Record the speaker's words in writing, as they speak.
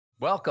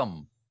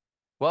Welcome,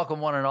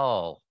 welcome one and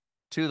all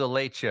to the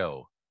Late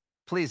Show.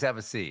 Please have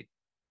a seat.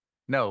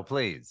 No,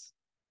 please.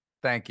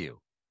 Thank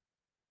you.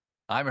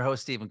 I'm your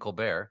host, Stephen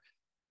Colbert.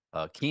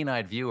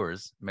 Keen-eyed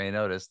viewers may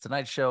notice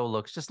tonight's show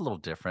looks just a little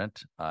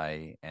different.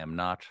 I am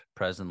not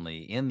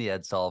presently in the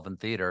Ed Sullivan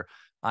Theater.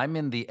 I'm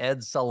in the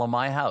Ed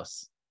Sullivan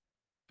house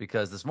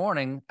because this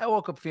morning I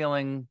woke up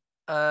feeling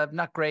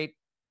not great,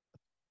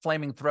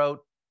 flaming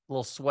throat, a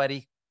little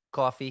sweaty,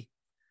 coffee.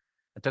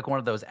 I took one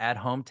of those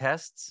at-home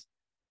tests,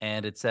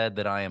 and it said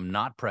that I am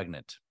not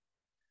pregnant.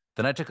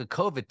 Then I took a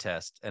COVID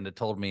test, and it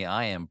told me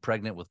I am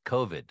pregnant with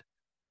COVID.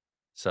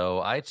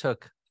 So I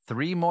took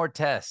 3 more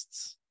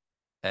tests,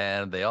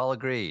 and they all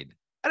agreed.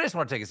 I just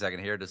want to take a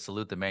second here to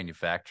salute the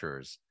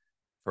manufacturers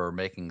for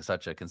making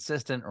such a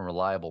consistent and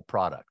reliable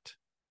product.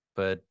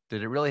 But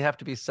did it really have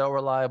to be so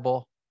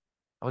reliable?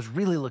 I was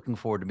really looking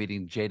forward to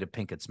meeting Jada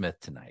Pinkett Smith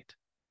tonight.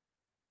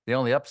 The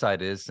only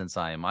upside is, since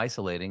I am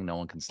isolating, no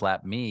one can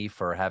slap me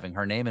for having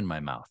her name in my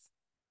mouth.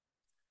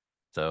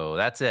 So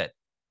that's it.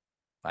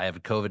 I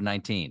have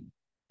COVID-19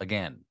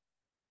 again,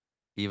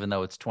 even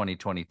though it's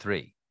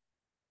 2023.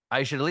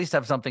 I should at least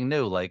have something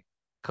new like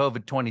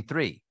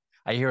COVID-23.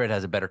 I hear it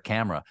has a better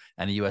camera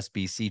and a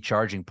USB-C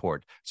charging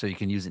port, so you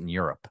can use it in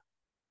Europe.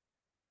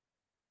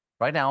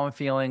 Right now, I'm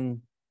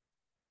feeling,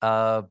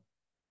 let's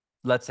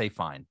say,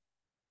 fine.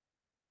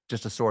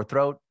 Just a sore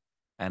throat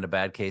and a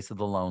bad case of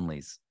the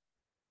lonelies.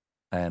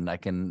 And I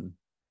can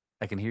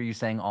hear you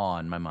saying "aw"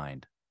 in my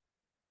mind,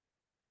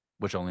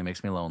 which only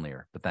makes me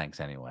lonelier, but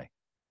thanks anyway.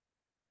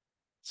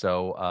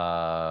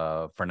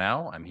 So for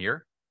now, I'm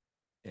here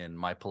in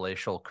my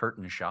palatial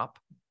curtain shop.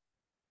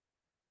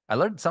 I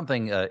learned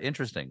something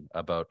interesting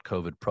about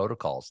COVID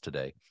protocols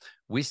today.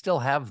 We still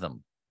have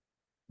them.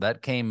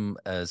 That came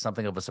as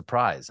something of a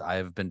surprise.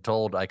 I've been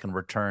told I can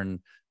return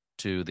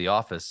to the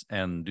office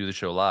and do the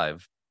show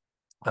live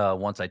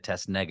once I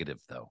test negative,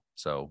 though.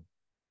 So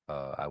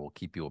I will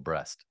keep you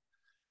abreast.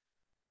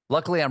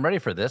 Luckily, I'm ready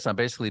for this. I'm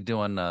basically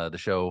doing the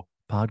show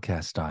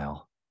podcast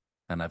style,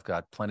 and I've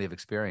got plenty of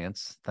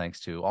experience thanks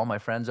to all my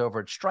friends over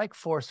at Strike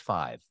Force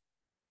 5.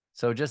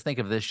 So just think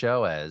of this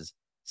show as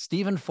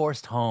Stephen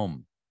Forced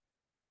Home.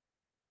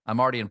 I'm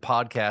already in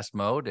podcast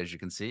mode. As you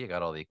can see, I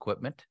got all the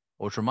equipment,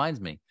 which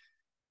reminds me,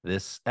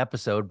 this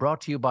episode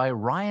brought to you by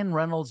Ryan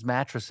Reynolds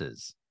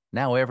Mattresses.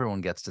 Now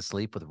everyone gets to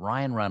sleep with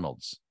Ryan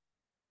Reynolds.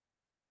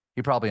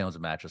 He probably owns a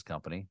mattress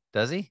company.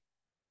 Does he?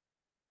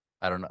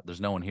 I don't know.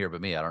 There's no one here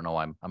but me. I don't know.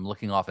 I'm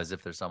looking off as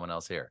if there's someone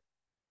else here.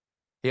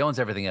 He owns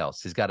everything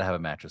else. He's got to have a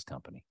mattress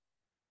company.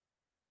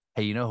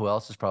 Hey, you know who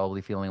else is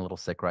probably feeling a little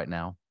sick right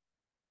now?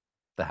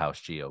 The House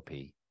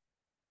GOP.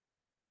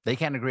 They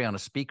can't agree on a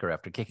speaker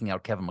after kicking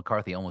out Kevin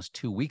McCarthy almost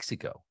 2 weeks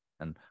ago.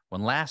 And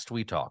when last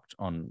we talked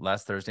on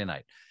last Thursday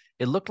night,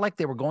 it looked like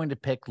they were going to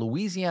pick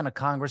Louisiana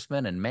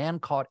Congressman and man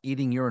caught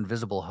eating your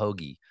invisible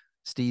hoagie,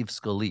 Steve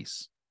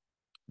Scalise.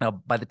 Now,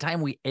 by the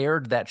time we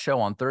aired that show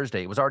on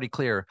Thursday, it was already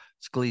clear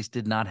Scalise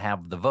did not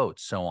have the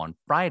votes. So on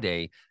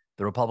Friday,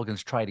 the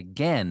Republicans tried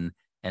again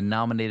and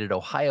nominated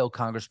Ohio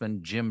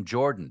Congressman Jim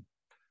Jordan.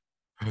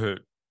 I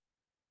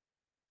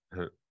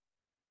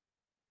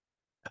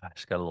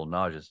just got a little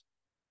nauseous.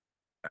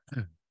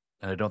 And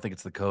I don't think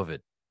it's the COVID.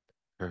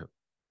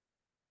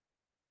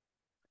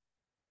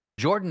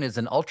 Jordan is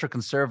an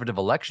ultra-conservative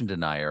election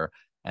denier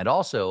and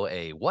also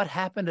a what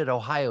happened at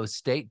Ohio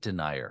State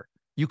denier.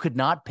 You could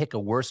not pick a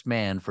worse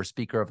man for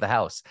Speaker of the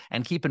House.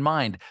 And keep in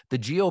mind, the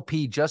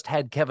GOP just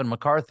had Kevin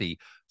McCarthy,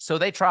 so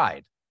they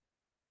tried.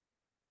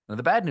 Now,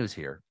 the bad news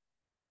here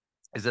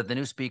is that the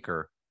new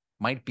speaker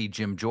might be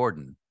Jim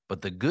Jordan,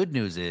 but the good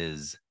news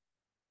is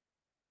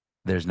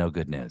there's no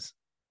good news.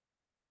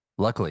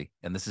 Luckily,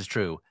 and this is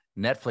true,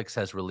 Netflix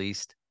has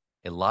released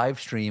a live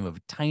stream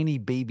of tiny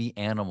baby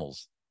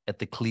animals at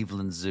the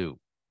Cleveland Zoo.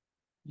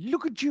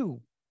 Look at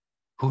you.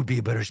 Who'd be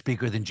a better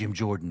speaker than Jim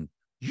Jordan?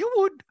 You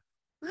would.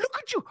 Look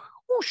at you.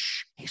 Oh,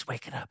 shh. He's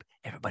waking up.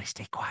 Everybody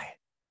stay quiet.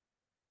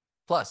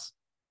 Plus,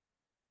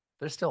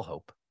 there's still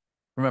hope.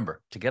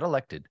 Remember, to get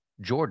elected,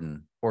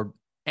 Jordan or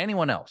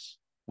anyone else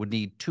would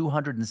need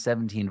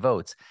 217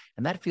 votes,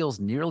 and that feels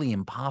nearly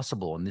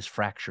impossible in this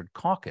fractured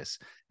caucus,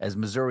 as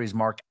Missouri's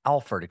Mark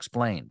Alford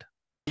explained.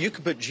 You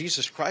could put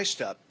Jesus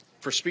Christ up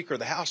for Speaker of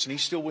the House, and he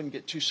still wouldn't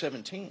get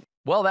 217.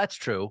 Well, that's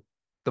true.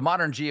 The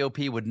modern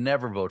GOP would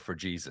never vote for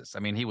Jesus. I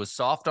mean, he was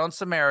soft on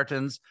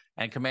Samaritans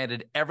and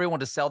commanded everyone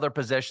to sell their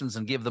possessions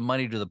and give the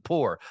money to the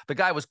poor. The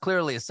guy was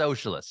clearly a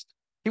socialist.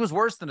 He was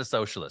worse than a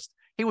socialist.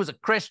 He was a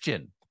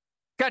Christian.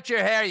 Cut your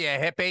hair, you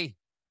hippie.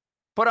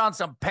 Put on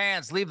some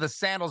pants. Leave the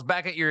sandals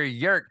back at your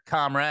yurt,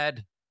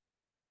 comrade.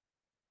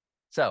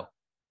 So,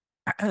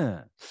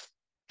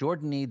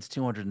 Jordan needs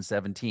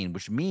 217,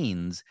 which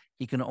means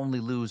he can only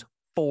lose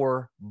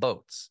 4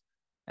 votes.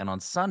 And on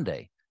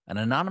Sunday, an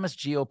anonymous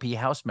GOP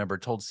House member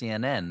told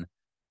CNN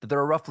that there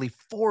are roughly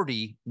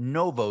 40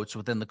 no votes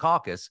within the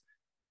caucus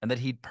and that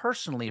he'd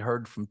personally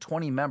heard from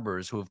 20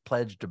 members who have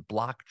pledged to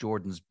block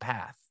Jordan's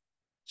path.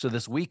 So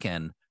this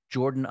weekend,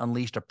 Jordan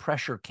unleashed a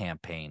pressure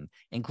campaign,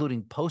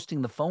 including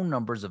posting the phone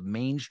numbers of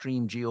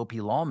mainstream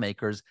GOP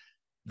lawmakers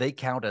they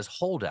count as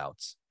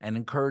holdouts and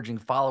encouraging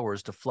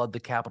followers to flood the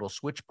Capitol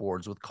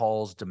switchboards with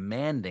calls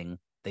demanding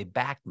they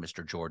backed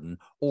Mr. Jordan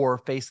or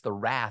face the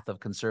wrath of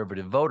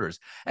conservative voters.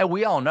 And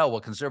we all know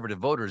what conservative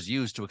voters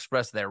use to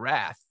express their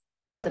wrath.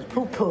 The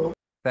poo-poo.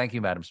 Thank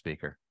you, Madam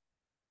Speaker.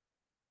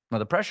 Now,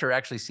 the pressure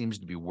actually seems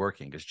to be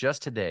working because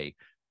just today,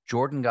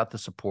 Jordan got the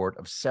support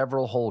of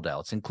several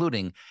holdouts,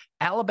 including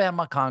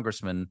Alabama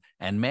Congressman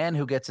and man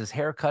who gets his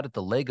hair cut at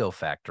the Lego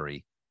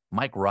factory,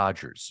 Mike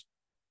Rogers.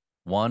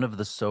 One of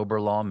the sober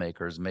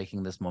lawmakers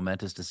making this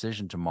momentous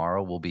decision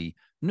tomorrow will be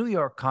New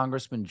York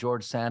Congressman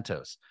George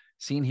Santos,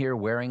 seen here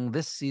wearing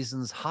this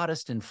season's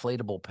hottest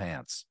inflatable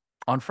pants.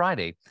 On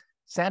Friday,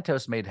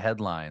 Santos made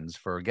headlines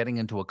for getting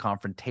into a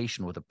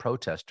confrontation with a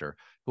protester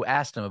who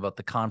asked him about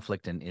the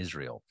conflict in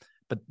Israel.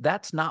 But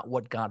that's not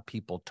what got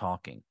people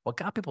talking. What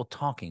got people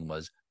talking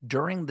was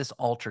during this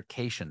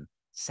altercation,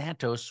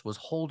 Santos was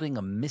holding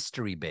a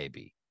mystery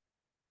baby.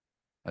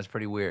 That's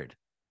pretty weird.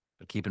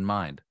 But keep in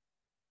mind,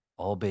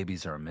 all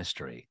babies are a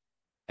mystery.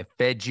 I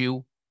fed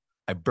you.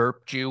 I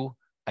burped you.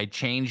 I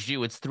changed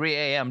you. It's 3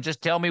 a.m.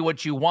 Just tell me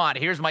what you want.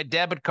 Here's my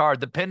debit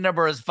card. The PIN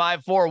number is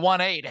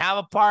 5418. Have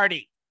a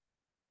party.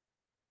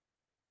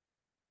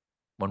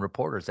 When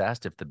reporters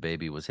asked if the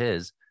baby was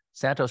his,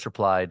 Santos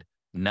replied,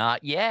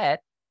 "Not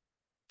yet.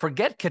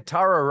 Forget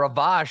Katara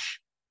Ravash.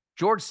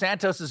 George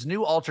Santos's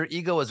new alter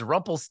ego is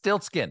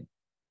Rumpelstiltskin."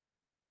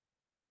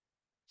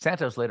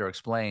 Santos later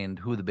explained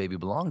who the baby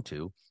belonged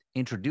to,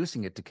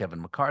 introducing it to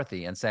Kevin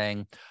McCarthy and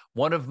saying,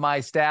 "One of my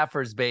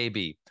staffers'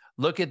 baby.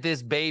 Look at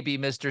this baby,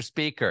 Mr.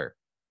 Speaker."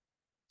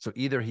 So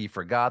either he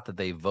forgot that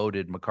they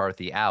voted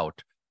McCarthy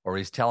out, or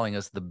he's telling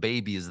us the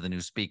baby is the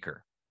new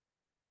speaker.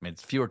 I mean,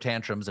 it's fewer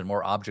tantrums and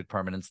more object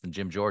permanence than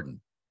Jim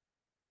Jordan.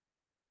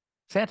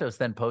 Santos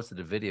then posted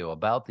a video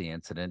about the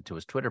incident to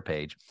his Twitter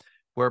page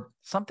where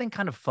something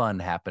kind of fun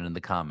happened in the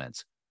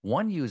comments.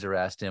 One user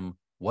asked him,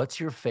 "What's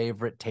your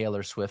favorite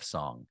Taylor Swift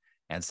song?"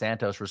 And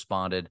Santos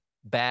responded,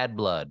 "Bad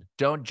Blood.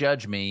 Don't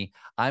judge me.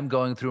 I'm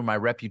going through my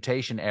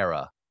Reputation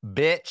era."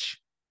 Bitch,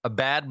 a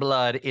Bad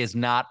Blood is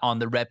not on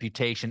the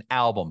Reputation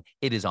album.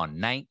 It is on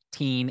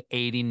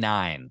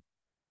 1989.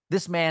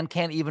 This man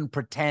can't even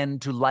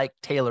pretend to like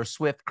Taylor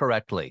Swift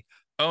correctly.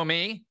 Oh,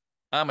 me?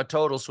 I'm a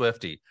total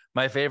Swiftie.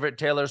 My favorite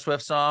Taylor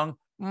Swift song?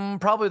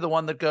 Probably the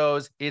one that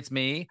goes, "It's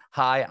me.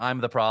 Hi, I'm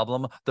the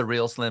problem. The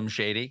real Slim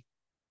Shady."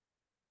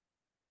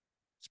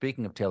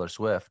 Speaking of Taylor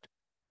Swift,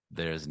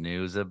 there's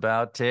news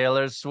about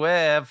Taylor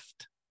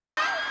Swift.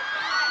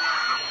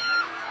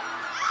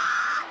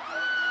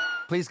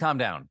 Please calm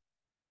down.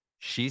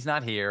 She's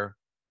not here,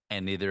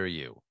 and neither are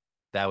you.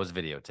 That was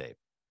videotape.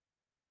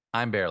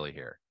 I'm barely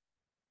here.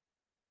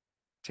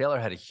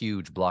 Taylor had a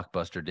huge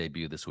blockbuster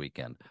debut this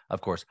weekend.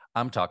 Of course,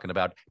 I'm talking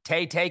about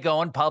Tay-Tay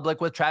going public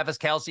with Travis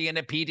Kelce in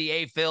a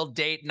PDA-filled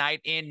date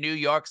night in New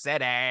York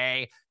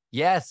City.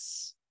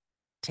 Yes,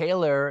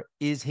 Taylor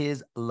is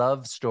his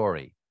love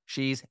story.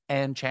 She's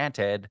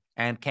enchanted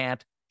and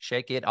can't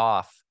shake it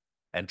off.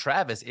 And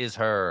Travis is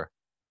her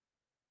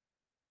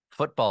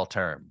football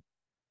term.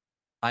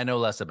 I know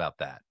less about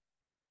that.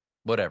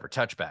 Whatever,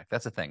 touchback.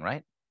 That's a thing,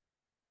 right?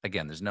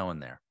 Again, there's no one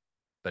there,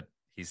 but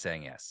he's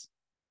saying yes.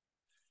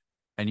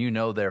 And you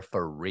know they're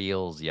for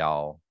reals,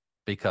 y'all,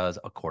 because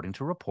according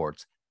to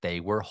reports,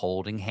 they were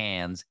holding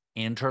hands,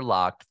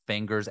 interlocked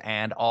fingers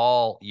and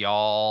all,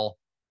 y'all.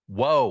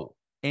 Whoa,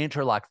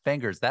 interlocked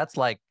fingers. That's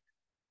like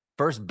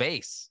first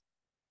base,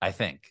 I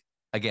think.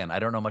 Again, I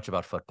don't know much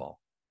about football.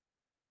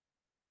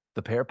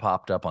 The pair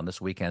popped up on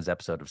this weekend's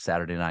episode of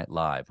Saturday Night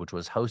Live, which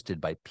was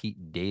hosted by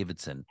Pete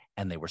Davidson,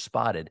 and they were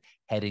spotted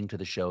heading to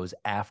the show's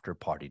after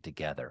party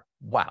together.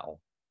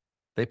 Wow.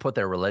 They put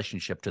their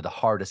relationship to the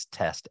hardest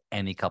test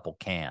any couple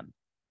can,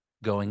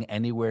 going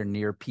anywhere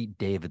near Pete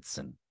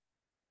Davidson.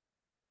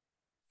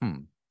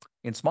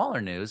 In smaller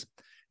news,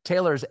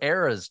 Taylor's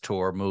Eras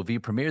Tour movie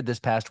premiered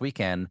this past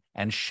weekend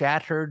and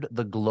shattered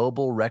the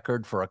global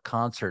record for a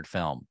concert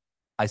film.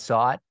 I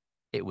saw it.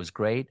 It was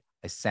great.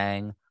 I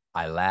sang.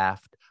 I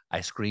laughed.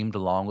 I screamed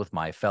along with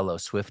my fellow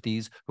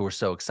Swifties who were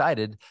so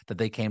excited that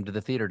they came to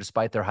the theater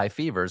despite their high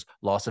fevers,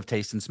 loss of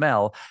taste and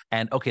smell.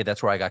 And okay,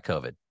 that's where I got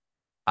COVID.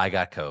 I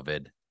got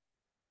COVID.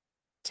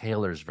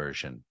 Taylor's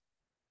version.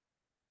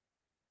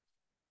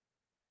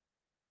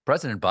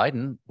 President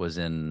Biden was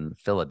in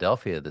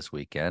Philadelphia this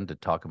weekend to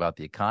talk about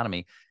the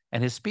economy,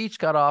 and his speech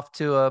got off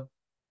to a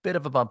bit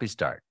of a bumpy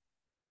start.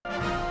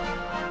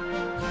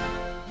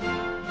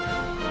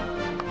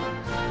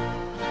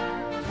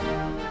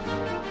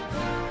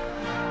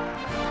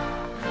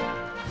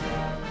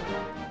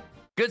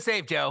 Good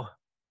save, Joe.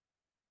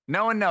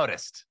 No one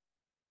noticed.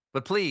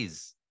 But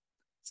please,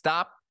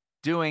 stop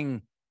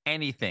doing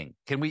anything.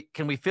 Can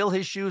we fill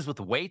his shoes with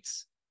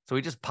weights so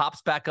he just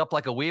pops back up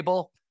like a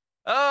weeble?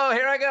 Oh,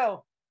 here I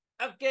go.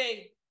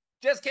 Okay.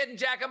 Just kidding,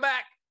 Jack. I'm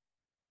back.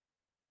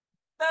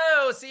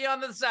 Oh, see you on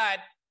the side.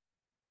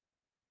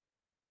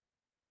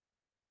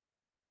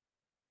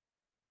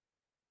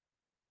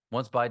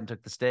 Once Biden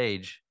took the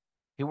stage,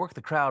 he worked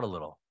the crowd a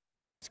little.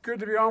 It's good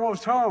to be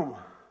almost home.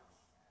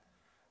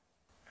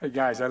 Hey,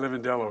 guys, I live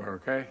in Delaware,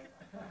 okay?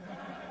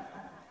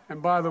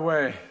 And by the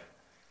way,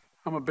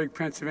 I'm a big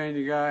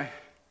Pennsylvania guy,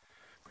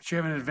 but you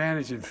have an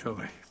advantage in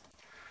Philly.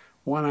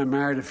 One, I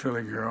married a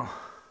Philly girl.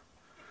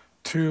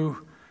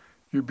 Two,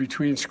 you're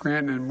between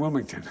Scranton and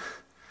Wilmington.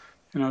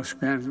 You know,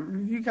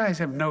 Scranton, you guys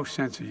have no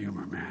sense of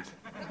humor, man.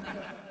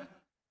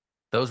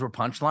 Those were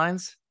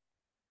punchlines?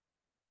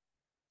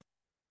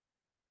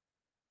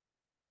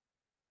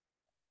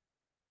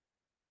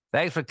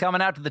 Thanks for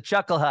coming out to the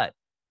Chuckle Hut.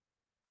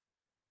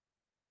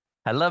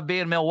 I love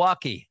being in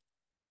Milwaukee,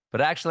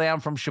 but actually I'm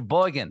from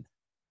Sheboygan.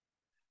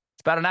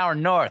 It's about an hour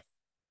north,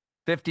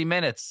 50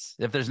 minutes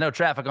if there's no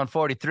traffic on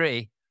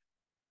 43.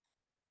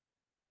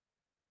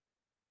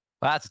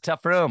 Wow, that's a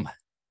tough room.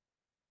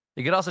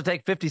 You could also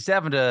take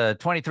 57 to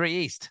 23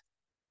 East.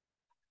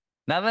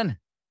 Nothing?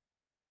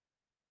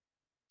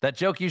 That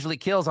joke usually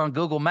kills on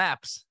Google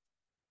Maps.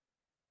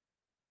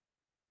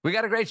 We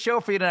got a great show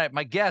for you tonight.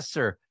 My guests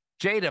are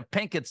Jada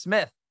Pinkett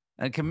Smith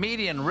and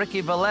comedian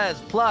Ricky Velez.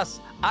 Plus,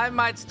 I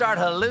might start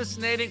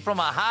hallucinating from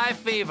a high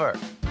fever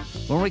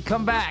when we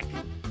come back.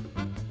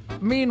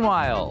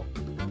 Meanwhile,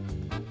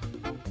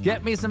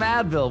 get me some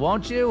Advil,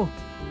 won't you?